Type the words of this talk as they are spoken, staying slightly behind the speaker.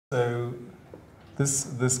So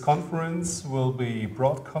this conference will be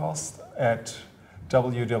broadcast at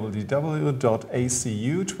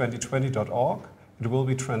www.acu2020.org. It will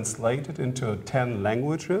be translated into 10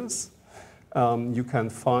 languages. You can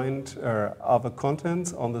find other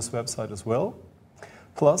contents on this website as well.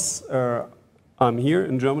 Plus, I'm here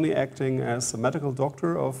in Germany acting as a medical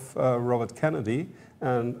doctor of Robert Kennedy,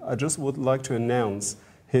 and I just would like to announce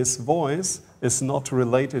his voice is not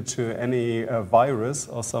related to any virus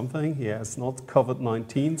or something. He has not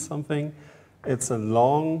COVID-19 something. It's a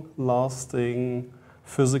long-lasting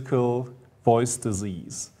physical voice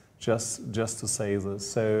disease, just to say this.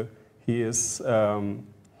 So he is,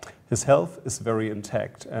 his health is very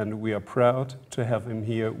intact, and we are proud to have him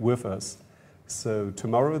here with us. So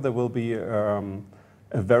tomorrow there will be a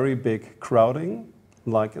very big crowding,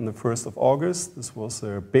 like in the 1st of August. This was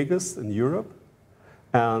the biggest in Europe.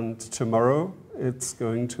 And tomorrow it's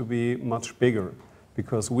going to be much bigger,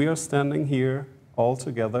 because we are standing here all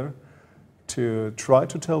together to try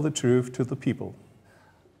to tell the truth to the people.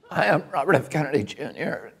 I am Robert F. Kennedy,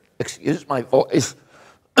 Jr. Excuse my voice,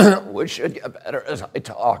 which should get better as I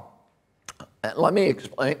talk. And let me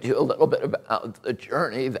explain to you a little bit about the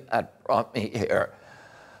journey that brought me here.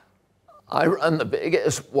 I run the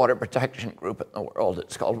biggest water protection group in the world.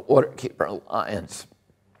 It's called Waterkeeper Alliance.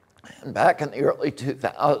 And back in the early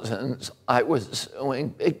 2000s, I was suing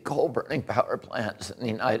big coal-burning power plants in the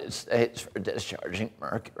United States for discharging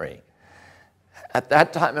mercury. At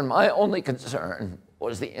that time, and my only concern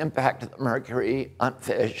was the impact of the mercury on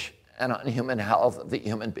fish and on human health of the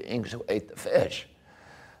human beings who ate the fish.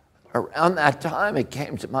 Around that time, it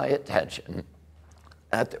came to my attention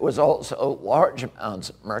that there was also large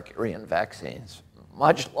amounts of mercury in vaccines,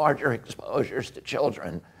 much larger exposures to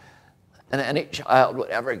children than any child would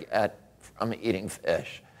ever get from eating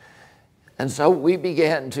fish. And so I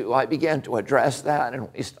began to address that, and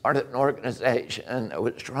we started an organization that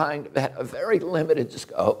was trying to have a very limited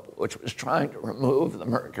scope, which was trying to remove the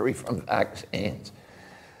mercury from vaccines.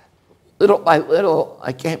 Little by little,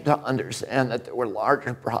 I came to understand that there were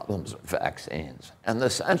larger problems with vaccines. And the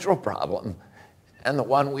central problem, and the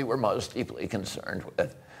one we were most deeply concerned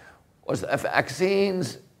with, was that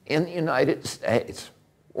vaccines in the United States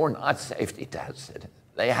were not safety tested.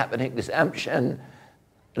 They have an exemption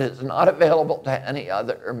that is not available to any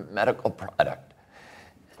other medical product.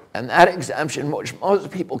 And that exemption, which most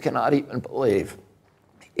people cannot even believe,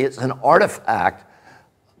 is an artifact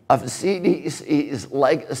of CDC's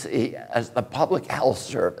legacy as the Public Health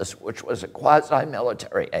Service, which was a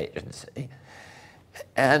quasi-military agency.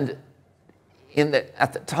 And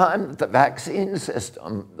at the time that the vaccine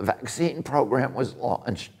system, the vaccine program was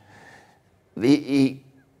launched, the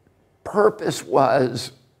purpose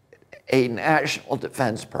was a national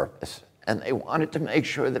defense purpose, and they wanted to make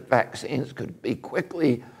sure that vaccines could be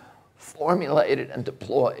quickly formulated and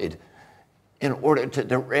deployed in order to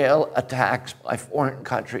derail attacks by foreign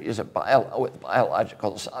countries with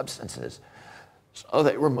biological substances. So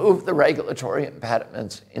they removed the regulatory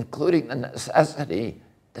impediments, including the necessity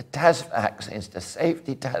to test vaccines, to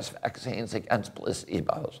safety test vaccines against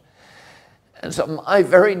placebos. And so my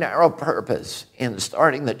very narrow purpose in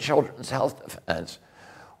starting the Children's Health Defense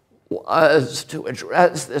was to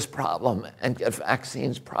address this problem and get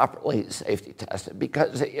vaccines properly safety tested.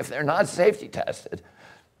 Because if they're not safety tested,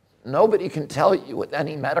 nobody can tell you with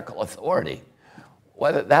any medical authority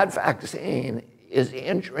whether that vaccine is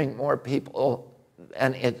injuring more people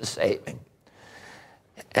than it's saving.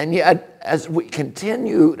 And yet, as we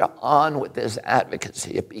continued on with this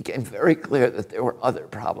advocacy, it became very clear that there were other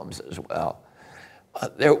problems as well.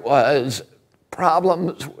 There was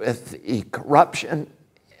problems with the corruption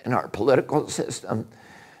in our political system.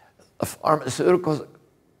 The pharmaceutical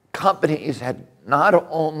companies had not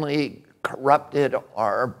only corrupted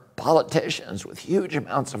our politicians with huge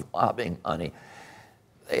amounts of lobbying money,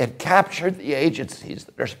 they had captured the agencies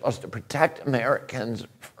that are supposed to protect Americans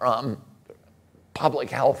from public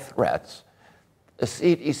health threats, the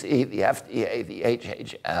CDC, the FDA, the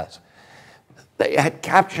HHS. They had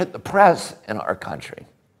captured the press in our country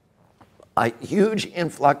by huge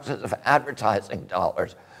influxes of advertising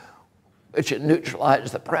dollars, which had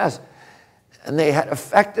neutralized the press, and they had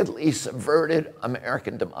effectively subverted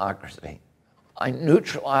American democracy by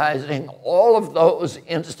neutralizing all of those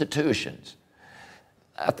institutions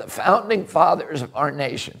that the founding fathers of our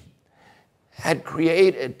nation had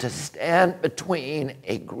created to stand between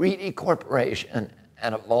a greedy corporation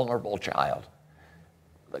and a vulnerable child.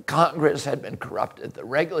 The Congress had been corrupted. The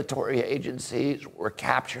regulatory agencies were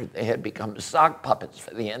captured. They had become sock puppets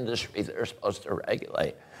for the industry they're supposed to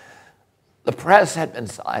regulate. The press had been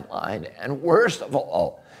sidelined, and worst of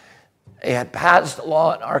all, They had passed a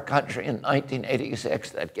law in our country in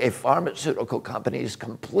 1986 that gave pharmaceutical companies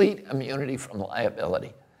complete immunity from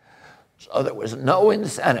liability. So there was no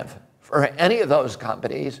incentive for any of those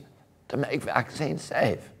companies to make vaccines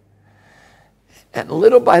safe. And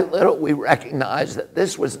little by little, we recognized that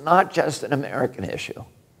this was not just an American issue.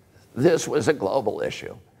 This was a global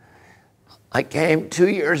issue. I came 2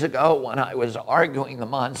 years ago when I was arguing the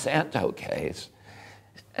Monsanto case,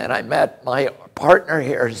 and I met my partner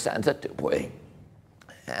here, Senta Dupuy.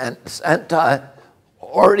 And Senta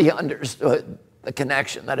already understood the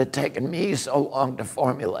connection that had taken me so long to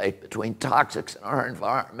formulate between toxics in our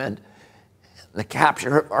environment, the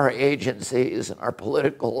capture of our agencies and our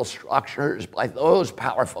political structures by those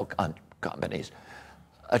powerful companies.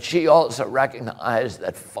 She also recognized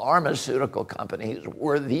that pharmaceutical companies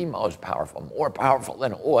were the most powerful, more powerful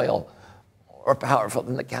than oil, more powerful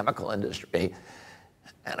than the chemical industry,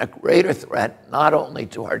 and a greater threat not only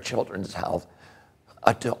to our children's health,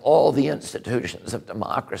 to all the institutions of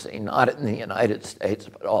democracy, not in the United States,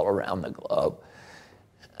 but all around the globe.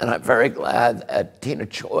 And I'm very glad that Tina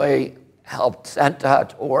Choi helped Senta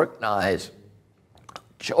to organize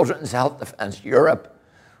Children's Health Defense Europe.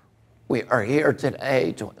 We are here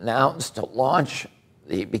today to announce, to launch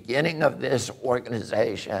the beginning of this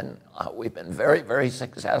organization. We've been very, very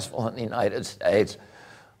successful in the United States.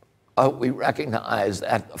 We recognize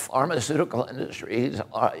that the pharmaceutical industry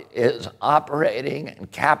is operating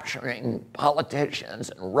and capturing politicians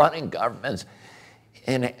and running governments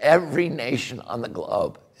in every nation on the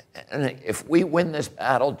globe. And if we win this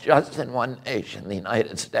battle just in one nation, the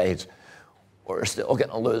United States, we're still going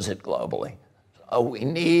to lose it globally. So we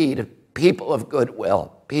need people of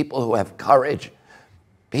goodwill, people who have courage,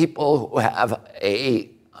 people who have a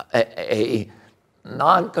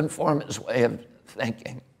nonconformist way of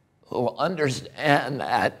thinking, who understand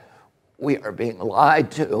that we are being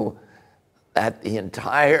lied to, that the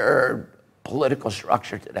entire political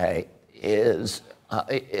structure today is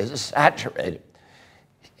saturated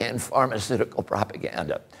in pharmaceutical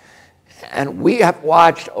propaganda. And we have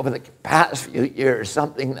watched over the past few years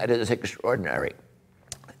something that is extraordinary.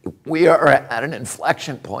 We are at an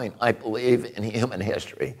inflection point, I believe, in human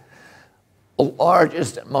history. The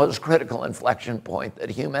largest and most critical inflection point that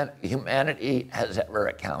humanity has ever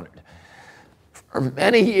encountered. For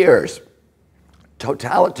many years,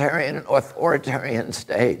 totalitarian and authoritarian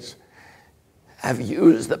states have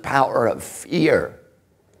used the power of fear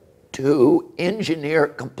to engineer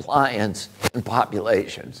compliance in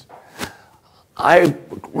populations. I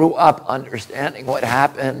grew up understanding what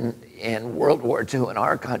happened in World War II in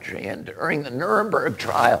our country, and during the Nuremberg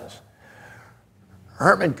trials,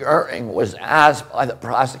 Hermann Goering was asked by the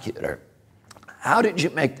prosecutor, how did you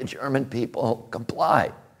make the German people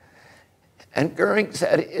comply? And Goering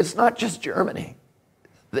said, it's not just Germany.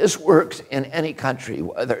 This works in any country,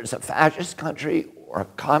 whether it's a fascist country or a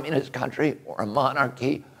communist country or a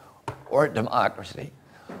monarchy or a democracy.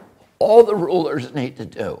 All the rulers need to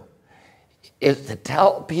do is to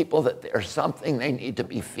tell people that there's something they need to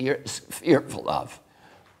be fearful of,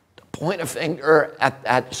 to point a finger at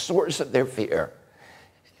that source of their fear.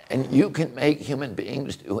 And you can make human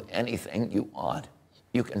beings do anything you want.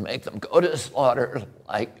 You can make them go to slaughter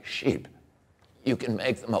like sheep. You can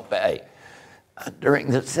make them obey. During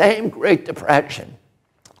the same Great Depression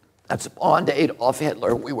that spawned Adolf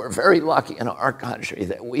Hitler, we were very lucky in our country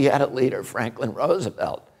that we had a leader, Franklin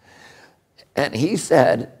Roosevelt. And he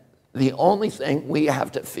said, the only thing we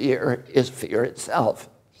have to fear is fear itself.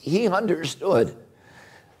 He understood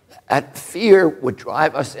that fear would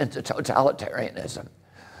drive us into totalitarianism.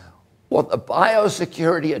 Well, the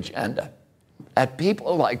biosecurity agenda that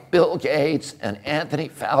people like Bill Gates and Anthony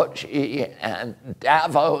Fauci and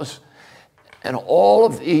Davos and all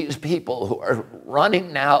of these people who are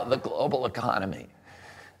running now the global economy,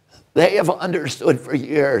 they have understood for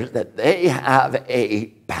years that they have a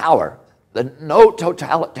power that no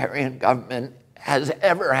totalitarian government has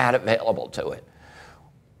ever had available to it,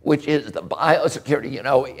 which is the biosecurity. You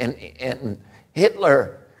know, in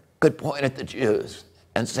Hitler could point at the Jews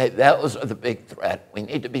and say, those are the big threat. We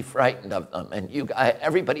need to be frightened of them. And you guys,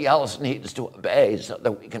 everybody else needs to obey so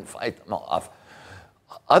that we can fight them off.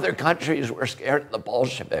 Other countries were scared of the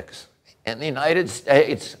Bolsheviks. In the United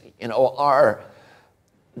States, you know, our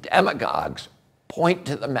demagogues point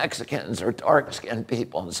to the Mexicans or dark-skinned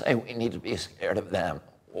people and say we need to be scared of them,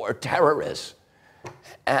 or terrorists.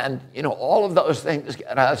 And, you know, all of those things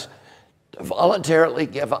get us to voluntarily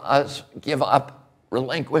give up,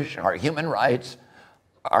 relinquish our human rights,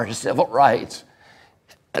 our civil rights,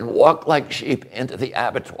 and walk like sheep into the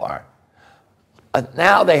abattoir. But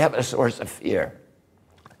now they have a source of fear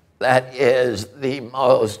that is the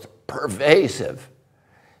most pervasive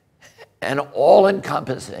and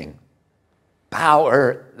all-encompassing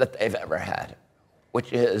power that they've ever had,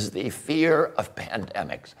 which is the fear of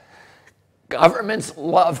pandemics. Governments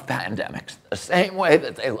love pandemics the same way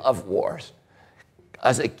that they love wars,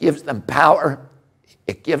 because it gives them power,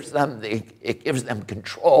 it gives them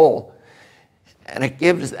control, and it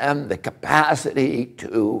gives them the capacity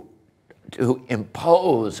to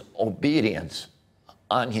impose obedience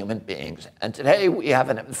on human beings. And today we have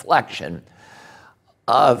an inflection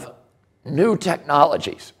of new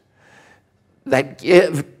technologies that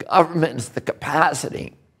give governments the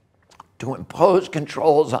capacity to impose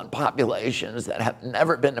controls on populations that have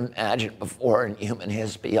never been imagined before in human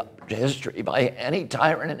history by any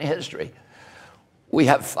tyrant in history. We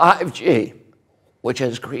have 5G, which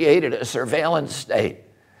has created a surveillance state.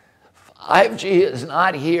 5G is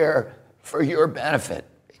not here for your benefit.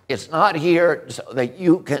 It's not here so that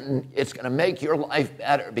it's going to make your life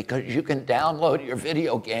better because you can download your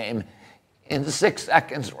video game in 6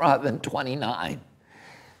 seconds rather than 29.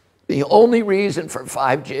 The only reason for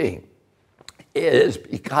 5G is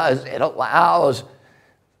because it allows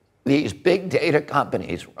these big data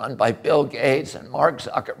companies run by Bill Gates and Mark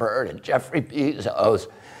Zuckerberg and Jeffrey Bezos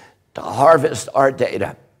to harvest our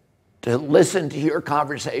data, to listen to your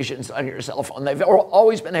conversations on your cell phone. They've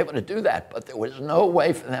always been able to do that, but there was no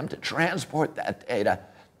way for them to transport that data,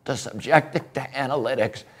 to subject it to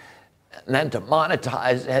analytics, and then to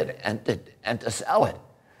monetize it and to sell it.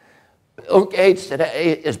 Bill Gates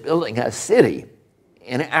today is building a city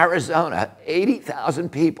in Arizona,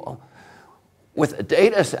 80,000 people, with a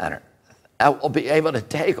data center that will be able to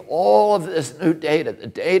take all of this new data, the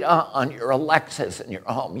data on your Alexis in your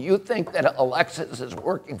home. You think that Alexis is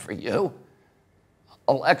working for you?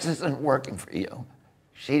 Alexis isn't working for you.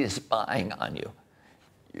 She's spying on you.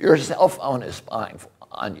 Your cell phone is spying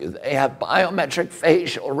on you. They have biometric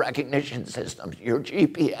facial recognition systems, your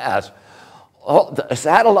GPS. All the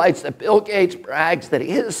satellites that Bill Gates brags that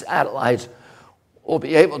his satellites will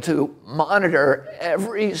be able to monitor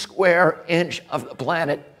every square inch of the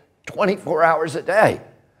planet 24 hours a day.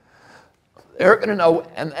 They're going to know,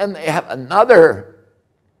 and then they have another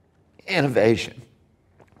innovation,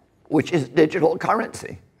 which is digital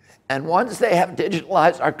currency. And once they have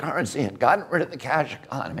digitalized our currency and gotten rid of the cash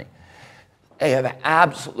economy, they have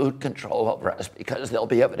absolute control over us because they'll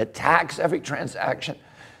be able to tax every transaction.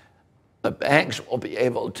 The banks will be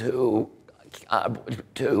able to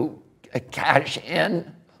cash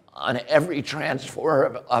in on every transfer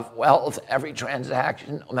of wealth, every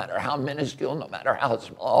transaction, no matter how minuscule, no matter how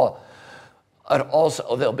small. But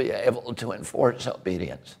also they'll be able to enforce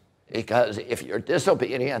obedience, because if you're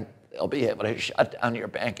disobedient, they'll be able to shut down your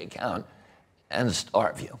bank account and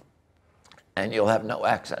starve you, and you'll have no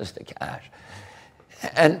access to cash.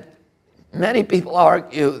 And many people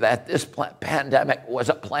argue that this pandemic was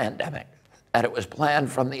a plandemic, that it was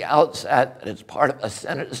planned from the outset, that it's part of a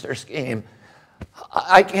sinister scheme.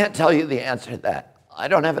 I can't tell you the answer to that. I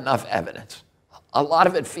don't have enough evidence. A lot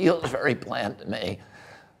of it feels very planned to me,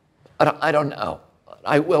 but I don't know.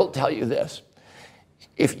 I will tell you this.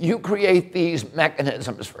 If you create these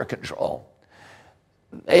mechanisms for control,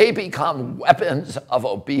 they become weapons of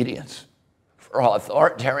obedience for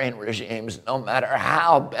authoritarian regimes, no matter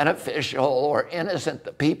how beneficial or innocent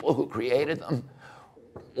the people who created them.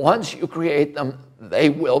 Once you create them, they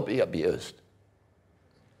will be abused.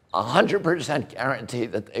 100% guarantee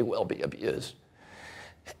that they will be abused.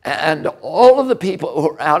 And all of the people who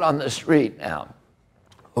are out on the street now,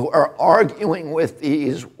 who are arguing with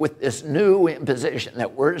this new imposition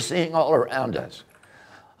that we're seeing all around us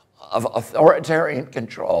of authoritarian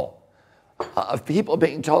control, of people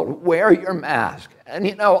being told, wear your mask. And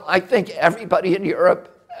you know, I think everybody in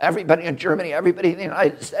Europe, everybody in Germany, everybody in the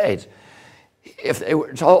United States, if they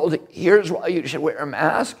were told, here's why you should wear a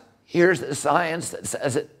mask, here's the science that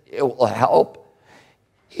says it will help,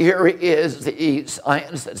 here is the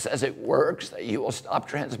science that says it works, that you will stop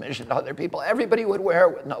transmission to other people, everybody would wear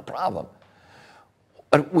it with no problem.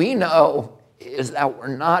 What we know is that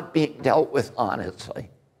we're not being dealt with honestly.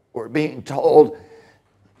 We're being told,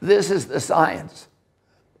 this is the science.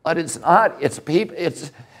 But it's not, it's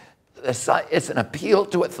an appeal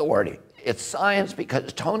to authority. It's science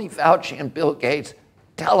because Tony Fauci and Bill Gates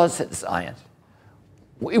tell us it's science.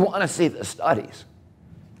 We want to see the studies.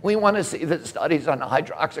 We want to see the studies on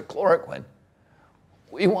hydroxychloroquine.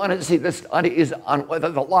 We want to see the studies on whether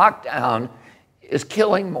the lockdown is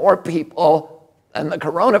killing more people than the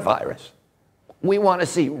coronavirus. We want to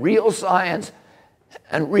see real science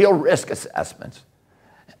and real risk assessments.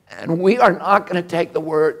 And we are not going to take the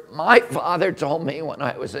word. My father told me when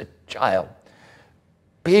I was a child,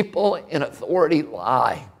 people in authority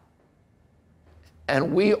lie.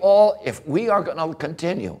 And we all, if we are going to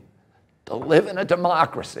continue to live in a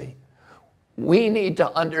democracy, we need to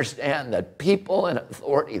understand that people in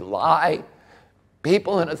authority lie.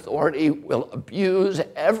 People in authority will abuse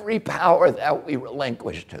every power that we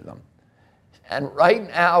relinquish to them. And right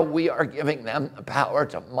now, we are giving them the power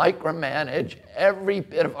to micromanage every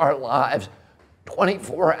bit of our lives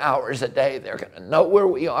 24 hours a day. They're going to know where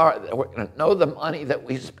we are. They're going to know the money that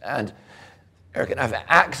we spend. They're going to have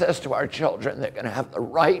access to our children. They're going to have the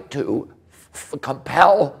right to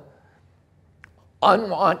compel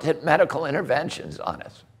unwanted medical interventions on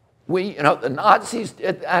us. The Nazis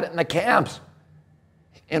did that in the camps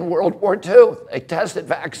in World War II. They tested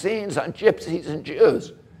vaccines on gypsies and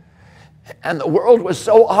Jews. And the world was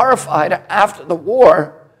so horrified after the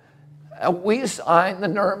war, we signed the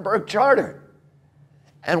Nuremberg Charter.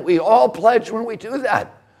 And we all pledged when we do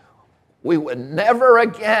that, we would never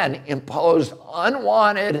again impose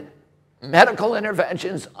unwanted medical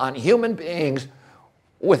interventions on human beings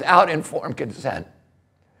without informed consent.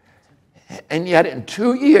 And yet in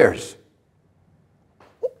 2 years,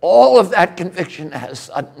 all of that conviction has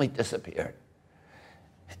suddenly disappeared.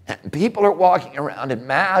 And people are walking around in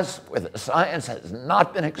mass where the science has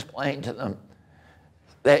not been explained to them.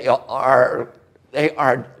 They are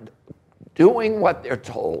doing what they're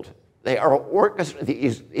told. They are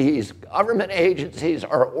these government agencies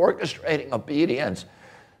are orchestrating obedience.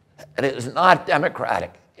 And it is not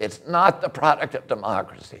democratic. It's not the product of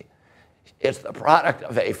democracy. It's the product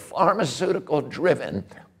of a pharmaceutical-driven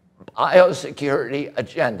biosecurity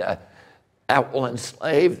agenda that will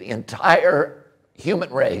enslave the entire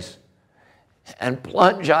human race and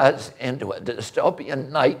plunge us into a dystopian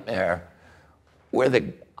nightmare where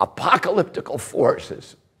the apocalyptical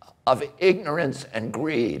forces of ignorance and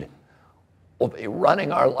greed will be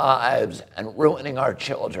running our lives and ruining our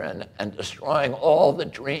children and destroying all the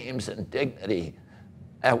dreams and dignity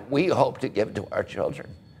that we hope to give to our children.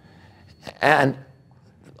 And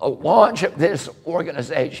the launch of this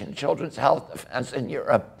organization, Children's Health Defense in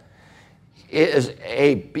Europe, is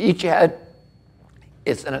a beachhead.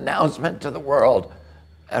 It's an announcement to the world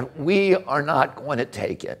that we are not going to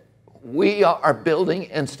take it. We are building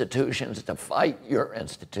institutions to fight your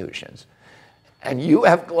institutions. And you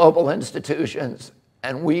have global institutions,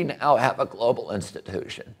 and we now have a global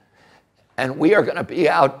institution. And we are going to be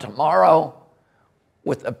out tomorrow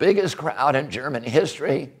with the biggest crowd in German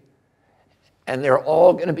history, and they're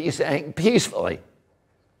all going to be saying peacefully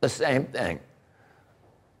the same thing.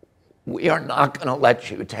 We are not going to let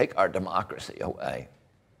you take our democracy away.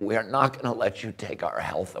 We are not going to let you take our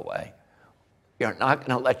health away. We are not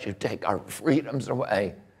going to let you take our freedoms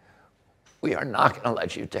away. We are not going to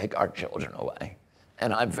let you take our children away.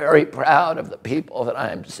 And I'm very proud of the people that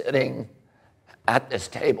I'm sitting at this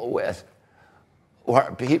table with, who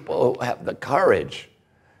are people who have the courage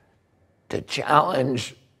to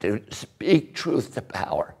challenge, to speak truth to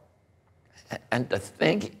power, and to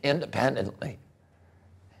think independently,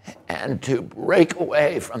 and to break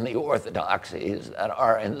away from the orthodoxies that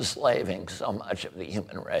are enslaving so much of the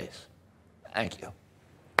human race. Thank you.